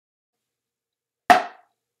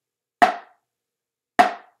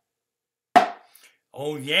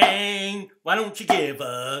Oh, Yang, why don't you give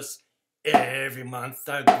us every month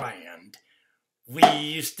 $1,000?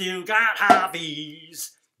 We still got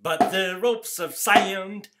hobbies, but the ropes of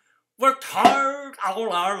sand. Worked hard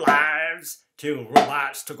all our lives till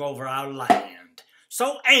robots took over our land.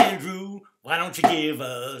 So Andrew, why don't you give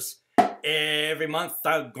us every month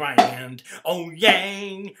 $1,000? Oh,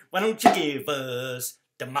 Yang, why don't you give us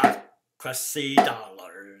democracy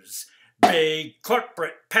dollars? Big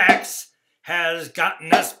corporate PACs has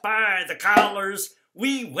gotten us by the collars.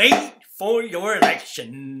 We wait for your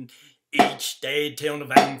election each day till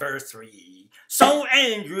November 3. So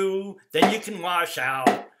Andrew, then you can wash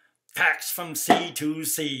out PACs from C to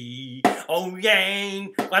C. Oh,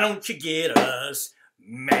 Yang, why don't you get us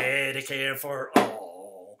Medicare for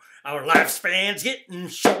all? Our lifespan's getting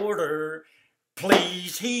shorter.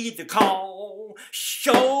 Please heed the call.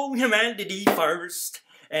 Show humanity first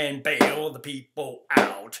and bail the people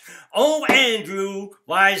out. Oh, Andrew,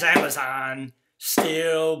 why's Amazon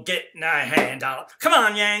still getting a handout? Come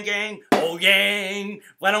on, Yang Gang. Oh, Yang,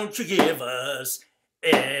 why don't you give us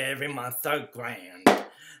every month $1,000?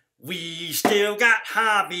 We still got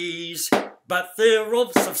hobbies, but the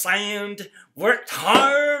ropes of sand. Worked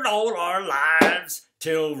hard all our lives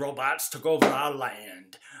till robots took over our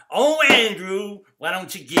land. Oh, Andrew, why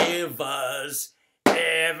don't you give us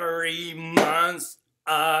every month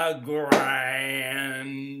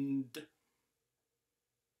 $1,000?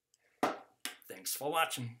 Thanks for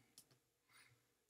watching.